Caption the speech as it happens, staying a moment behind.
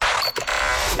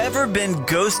Ever been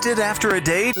ghosted after a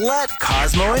date? Let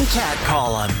Cosmo and Kat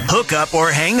call them. Hook up or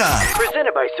hang up.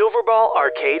 Presented by Silverball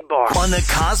Arcade Bar on the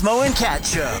Cosmo and Kat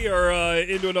Show. We are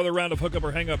into another round of Hook Up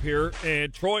or Hang Up here,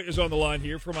 and Troy is on the line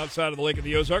here from outside of the Lake of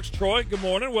the Ozarks. Troy, good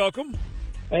morning. Welcome.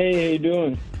 Hey, how you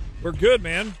doing? We're good,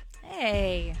 man.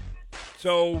 Hey.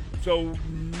 So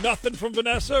nothing from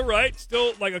Vanessa, right?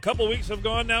 Still, like a couple weeks have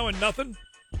gone now and nothing?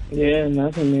 Yeah,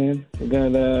 nothing, man. We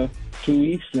got 2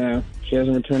 weeks now. She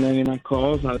hasn't returned any of my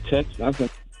calls, not a text, nothing.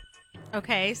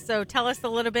 Okay, so tell us a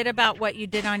little bit about what you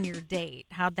did on your date.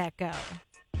 How'd that go?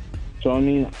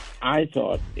 So, I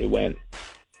thought it went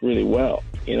really well.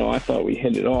 I thought we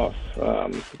hit it off.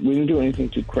 We didn't do anything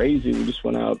too crazy. We just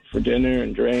went out for dinner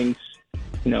and drinks.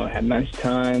 Had a nice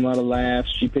time, a lot of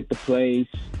laughs. She picked the place.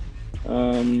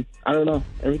 I don't know.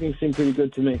 Everything seemed pretty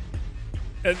good to me.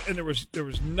 And there was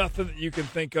nothing that you can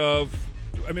think of.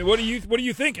 I mean, what are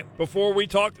you thinking? Before we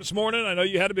talked this morning, I know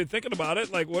you had been thinking about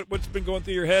it. Like, what's been going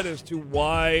through your head as to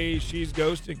why she's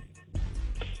ghosting?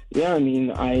 Yeah,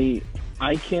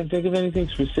 I can't think of anything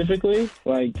specifically,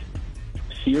 like,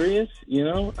 serious, I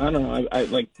don't know.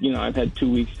 I've had 2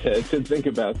 weweeks to think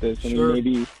about this. Sure.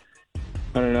 Maybe,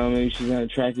 I don't know, maybe she's not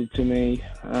attracted to me.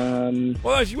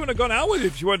 Well, if you wouldn't have gone out with it,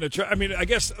 if she wasn't attracted, I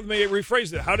guess, let me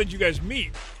rephrase it. How did you guys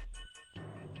meet?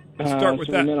 Start with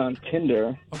that. We met on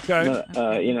Tinder. Okay.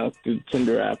 Through the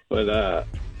Tinder app. But,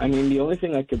 the only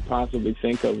thing I could possibly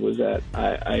think of was that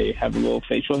I have a little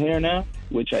facial hair now,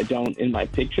 which I don't in my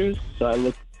pictures. So I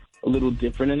look a little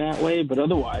different in that way. But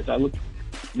otherwise, I look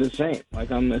the same.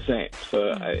 Like, I'm the same.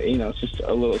 So, it's just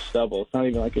a little stubble. It's not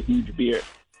even like a huge beard.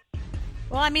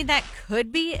 Well, that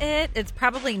could be it. It's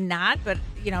probably not, but,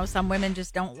 some women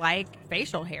just don't like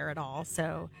facial hair at all.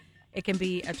 So it can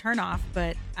be a turnoff,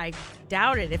 but I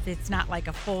doubt it if it's not like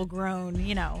a full-grown,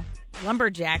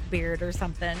 lumberjack beard or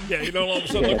something. Yeah, you don't all of a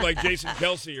sudden look like Jason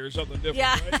Kelsey or something different,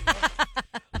 yeah. Right?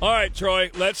 All right, Troy,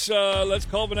 let's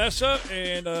call Vanessa,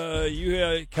 and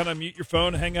you kind of mute your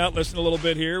phone, hang out, listen a little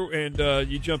bit here, and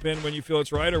you jump in when you feel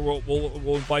it's right, or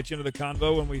we'll invite you into the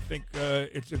convo when we think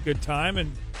it's a good time,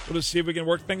 and we'll just see if we can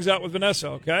work things out with Vanessa,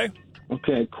 okay?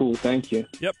 Okay, cool. Thank you.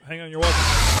 Yep, hang on, you're welcome.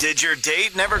 Did your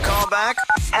date never call back?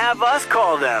 Have us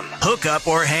call them. Hook up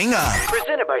or hang up.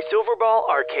 Presented by Silverball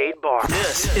Arcade Bar.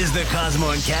 This is the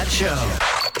Cosmo and Kat Show.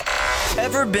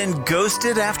 Ever been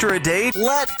ghosted after a date?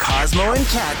 Let Cosmo and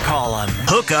Kat call them.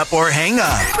 Hook up or hang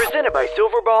up. Presented by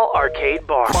Silverball Arcade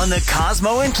Bar on the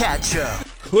Cosmo and Kat Show.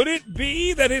 Could it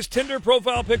be that his Tinder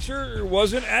profile picture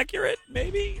wasn't accurate?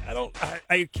 Maybe.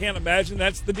 I can't imagine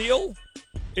that's the deal.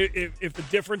 If the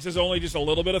difference is only just a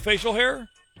little bit of facial hair?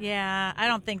 Yeah, I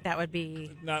don't think that would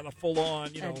be... Not a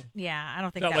full-on, yeah, I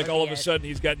don't think not that like would all be of a sudden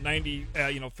he's got 90,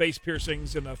 face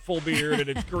piercings and a full beard and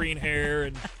it's green hair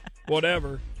and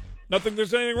whatever.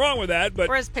 There's anything wrong with that, but...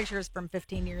 Or his pictures from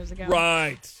 15 years ago.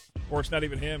 Right. Or it's not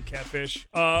even him, catfish.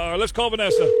 Let's call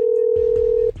Vanessa.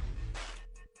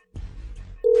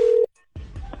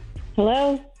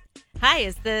 Hello? Hi,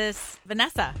 is this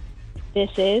Vanessa?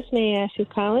 This is. May I ask who's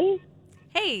calling?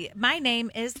 Hey, my name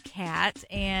is Kat,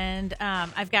 and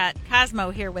I've got Cosmo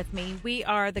here with me. We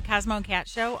are the Cosmo and Kat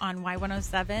Show on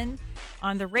Y107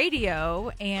 on the radio,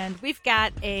 and we've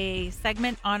got a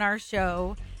segment on our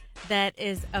show that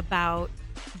is about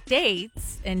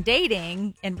dates and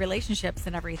dating and relationships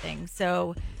and everything.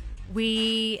 So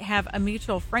we have a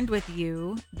mutual friend with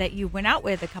you that you went out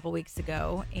with a couple weeks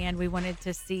ago, and we wanted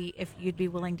to see if you'd be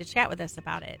willing to chat with us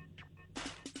about it.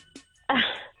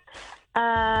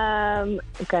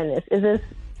 Goodness, is this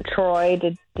Troy?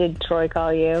 Did Troy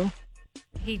call you?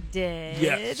 He did.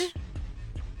 Yes.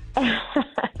 Man,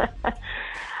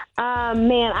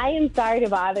 I am sorry to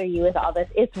bother you with all this.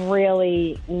 It's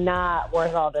really not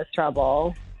worth all this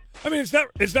trouble.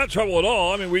 It's not trouble at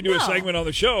all. We do a No. segment on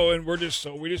the show, and we just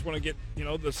want to get,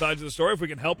 the sides of the story. If we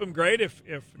can help him, great. If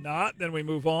not, then we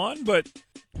move on. But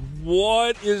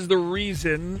what is the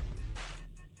reason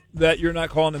that you're not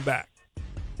calling him back?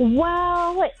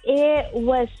 Well, it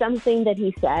was something that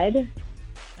he said.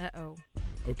 Uh-oh.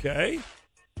 Okay.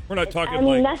 We're not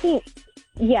talking nothing.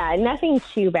 Yeah, nothing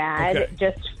too bad. Okay.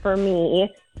 Just for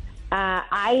me,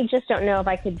 I just don't know if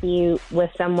I could be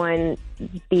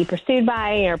pursued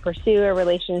by or pursue a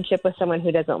relationship with someone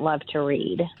who doesn't love to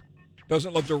read.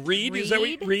 Doesn't love to read? Is that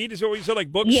what you said?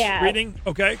 Like books? Yeah. Reading?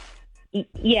 Okay.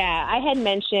 Yeah, I had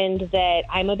mentioned that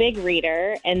I'm a big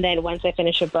reader, and then once I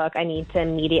finish a book, I need to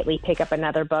immediately pick up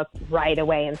another book right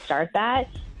away and start that.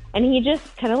 And he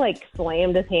just kind of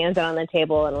slammed his hands on the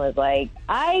table and was like,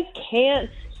 I can't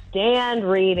stand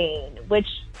reading, which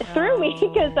threw me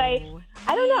because I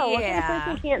don't know. What kind of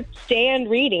person can't stand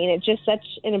reading? It's just such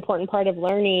an important part of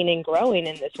learning and growing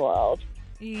in this world.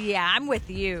 Yeah, I'm with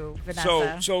you,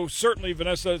 Vanessa. So certainly,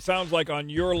 Vanessa, it sounds like on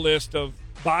your list of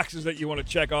boxes that you want to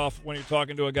check off when you're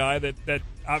talking to a guy, that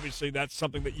obviously that's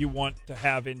something that you want to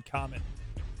have in common.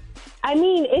 I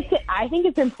mean, I think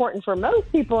it's important for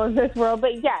most people in this world,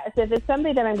 but yes, if it's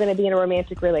somebody that I'm going to be in a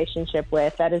romantic relationship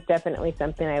with, that is definitely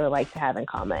something I would like to have in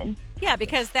common. Yeah,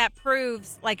 because that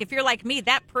proves, like, if you're like me,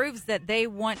 that proves that they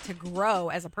want to grow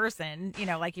as a person,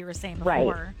 like you were saying before.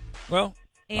 Right. Well,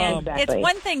 and exactly. It's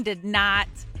one thing to not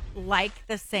like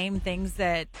the same things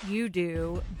that you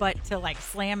do, but to, like,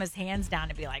 slam his hands down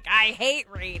and be like, I hate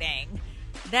reading.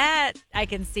 That I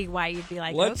can see why you'd be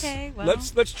like, okay, well.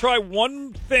 Let's try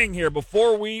one thing here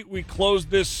before we close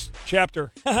this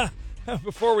chapter.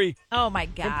 Before we oh my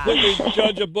God. completely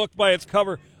judge a book by its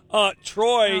cover.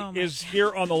 Troy is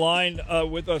here on the line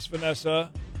with us, Vanessa.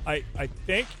 I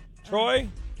think. Troy,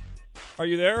 are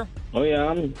you there? Oh yeah,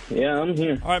 I'm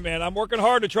here. All right, man. I'm working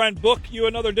hard to try and book you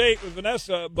another date with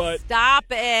Vanessa, but stop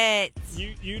it.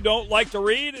 You don't like to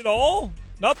read at all?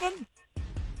 Nothing?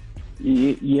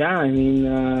 Yeah, I mean,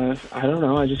 I don't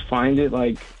know. I just find it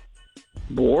like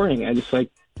boring. I just like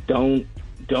don't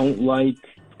like.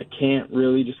 I can't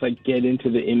really just like get into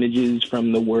the images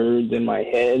from the words in my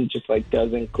head. It just like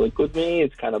doesn't click with me.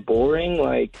 It's kind of boring.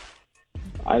 Like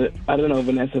I don't know,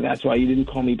 Vanessa. That's why you didn't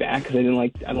call me back, because I don't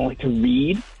like to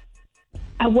read.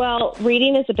 Well,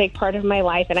 reading is a big part of my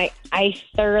life, and I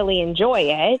thoroughly enjoy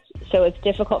it. So it's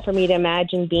difficult for me to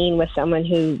imagine being with someone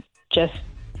who just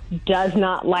does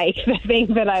not like the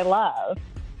thing that I love.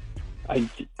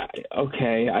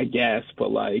 Okay, I guess,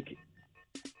 but like,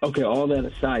 okay, all that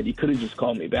aside, you could have just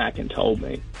called me back and told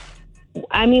me.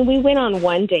 I mean, we went on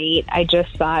one date. I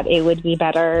just thought it would be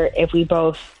better if we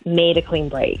both made a clean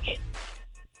break.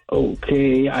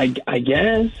 Okay, I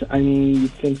guess. I mean, you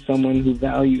think someone who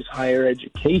values higher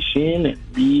education and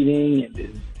reading and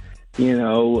is,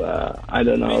 I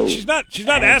don't know. She's not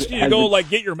asking you to go like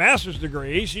get your master's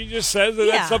degree. She just says that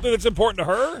that's something that's important to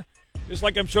her. Just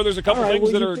like I'm sure there's a couple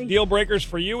things that are deal breakers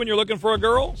for you when you're looking for a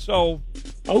girl. So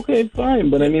okay, fine,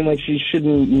 but I mean, like, she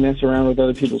shouldn't mess around with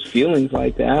other people's feelings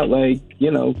like that. Like,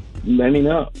 let me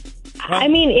know. I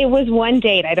mean, it was one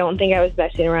date. I don't think I was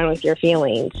messing around with your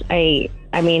feelings. I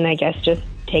mean, I guess just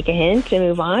take a hint and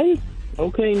move on.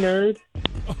 Okay, nerd.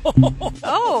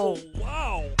 Oh,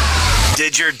 wow.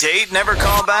 Did your date never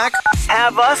call back?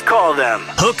 Have us call them.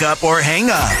 Hook up or hang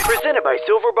up. Presented by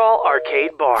Silverball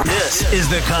Arcade Bar. This is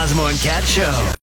the Cosmo and Cat Show.